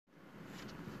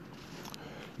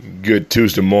Good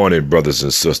Tuesday morning, brothers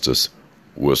and sisters.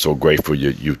 We're so grateful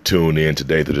you tune in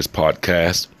today to this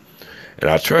podcast.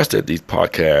 And I trust that these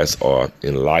podcasts are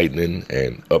enlightening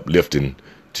and uplifting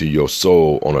to your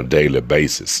soul on a daily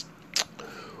basis.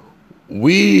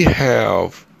 We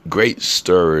have great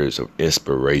stories of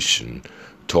inspiration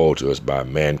told to us by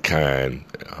mankind.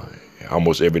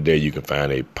 Almost every day you can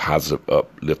find a positive,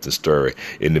 uplifting story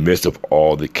in the midst of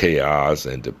all the chaos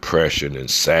and depression and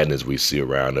sadness we see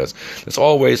around us. There's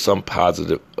always some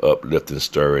positive, uplifting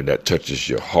story that touches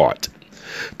your heart.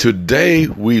 Today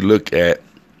we look at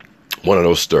one of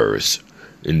those stories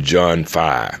in John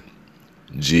 5.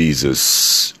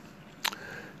 Jesus.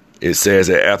 It says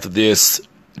that after this,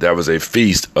 there was a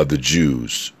feast of the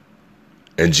Jews,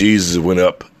 and Jesus went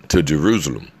up to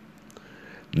Jerusalem.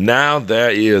 Now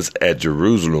there is at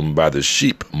Jerusalem by the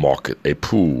sheep market a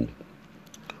pool,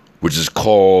 which is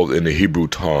called in the Hebrew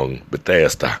tongue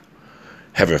Bethesda,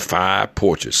 having 5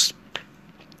 porches.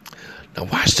 Now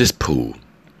watch this pool.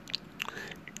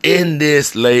 In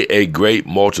this lay a great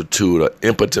multitude of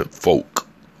impotent folk,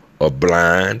 of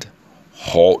blind,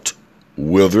 halt,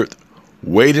 withered,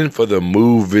 waiting for the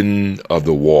moving of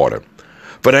the water.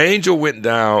 For the angel went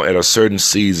down at a certain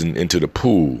season into the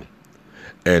pool,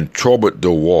 and troubled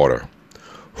the water.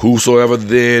 Whosoever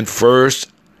then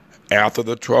first, after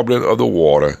the troubling of the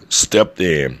water, stepped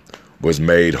in, was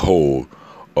made whole,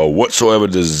 of whatsoever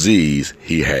disease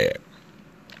he had.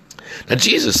 Now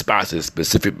Jesus spots a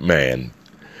specific man.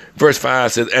 Verse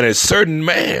 5 says, and a certain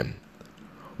man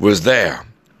was there,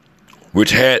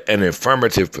 which had an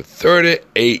infirmity for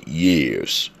 38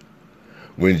 years.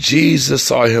 When Jesus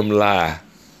saw him lie,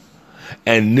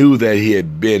 and knew that he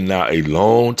had been now a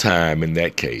long time in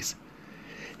that case,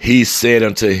 he said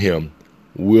unto him,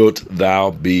 wilt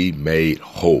thou be made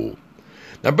whole?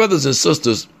 Now, brothers and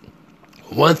sisters,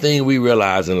 one thing we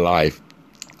realize in life,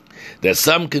 that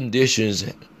some conditions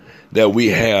that we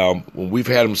have, when we've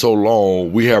had them so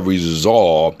long, we have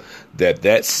resolved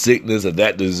that sickness or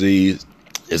that disease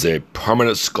is a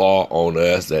permanent scar on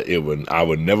us, that I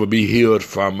would never be healed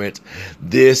from it.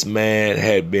 This man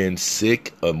had been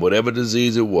sick of whatever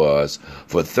disease it was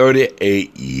for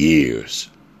 38 years.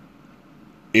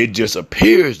 It just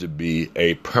appears to be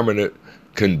a permanent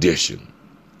condition.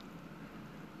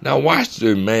 Now watch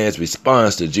the man's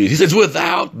response to Jesus. He says, wilt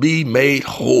thou be made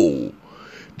whole?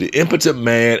 The impotent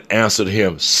man answered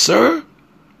him, Sir,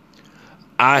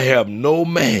 I have no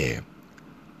man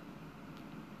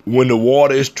when the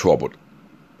water is troubled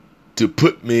to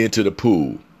put me into the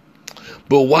pool.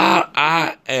 But while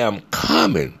I am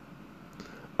coming,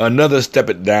 another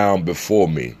steppeth down before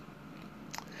me.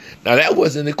 Now that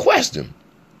wasn't the question.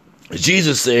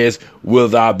 Jesus says, will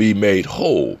thou be made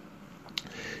whole?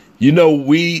 You know,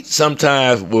 we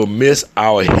sometimes will miss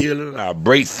our healing, our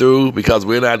breakthrough, because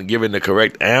we're not giving the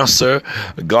correct answer.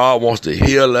 God wants to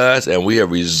heal us, and we have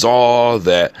resolved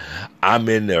that I'm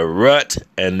in the rut,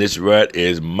 and this rut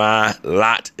is my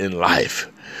lot in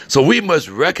life. So we must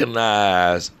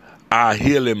recognize our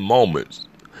healing moments,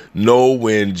 know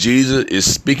when Jesus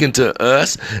is speaking to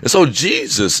us. And so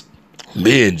Jesus,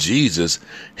 being Jesus,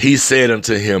 he said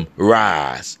unto him,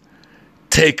 rise,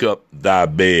 take up thy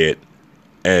bed,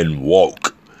 and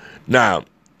walk. Now,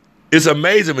 it's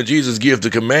amazing when Jesus gives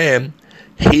the command,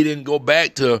 he didn't go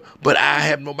back to, but I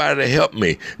have nobody to help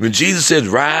me. When Jesus says,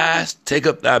 rise, take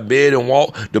up thy bed and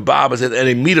walk, the Bible says, and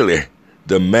immediately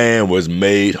the man was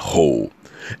made whole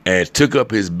and took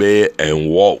up his bed and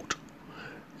walked.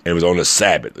 And it was on the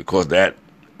Sabbath. Of course, that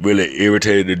really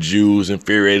irritated the Jews,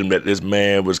 infuriated them that this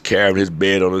man was carrying his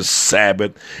bed on the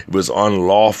Sabbath. It was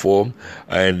unlawful.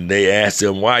 And they asked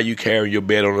him, why are you carrying your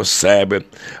bed on the Sabbath?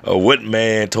 What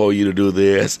man told you to do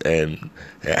this? And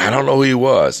I don't know who he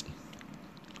was.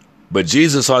 But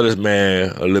Jesus saw this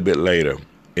man a little bit later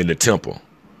in the temple.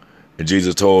 And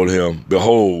Jesus told him,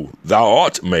 behold, thou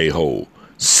art made whole.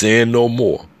 Sin no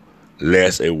more,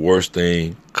 lest a worse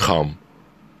thing come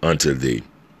unto thee.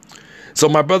 So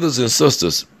my brothers and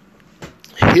sisters,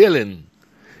 healing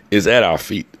is at our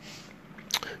feet.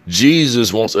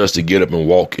 Jesus wants us to get up and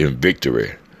walk in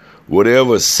victory.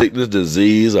 Whatever sickness,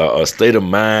 disease, or a state of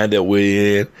mind that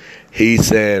we're in, he's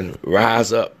saying,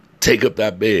 rise up, take up thy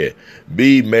bed,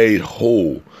 be made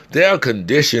whole. There are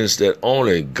conditions that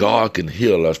only God can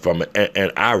heal us from,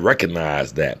 and I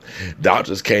recognize that.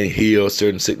 Doctors can't heal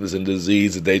certain sickness and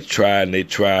diseases. They try,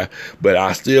 but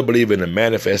I still believe in the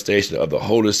manifestation of the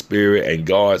Holy Spirit and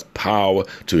God's power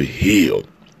to heal.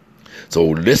 So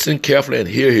listen carefully and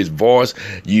hear his voice.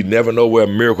 You never know where a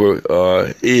miracle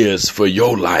is for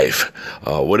your life.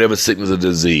 Whatever sickness or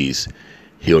disease,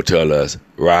 he'll tell us,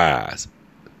 rise,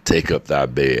 take up thy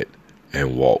bed,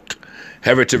 and walk.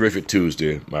 Have a terrific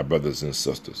Tuesday, my brothers and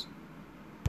sisters.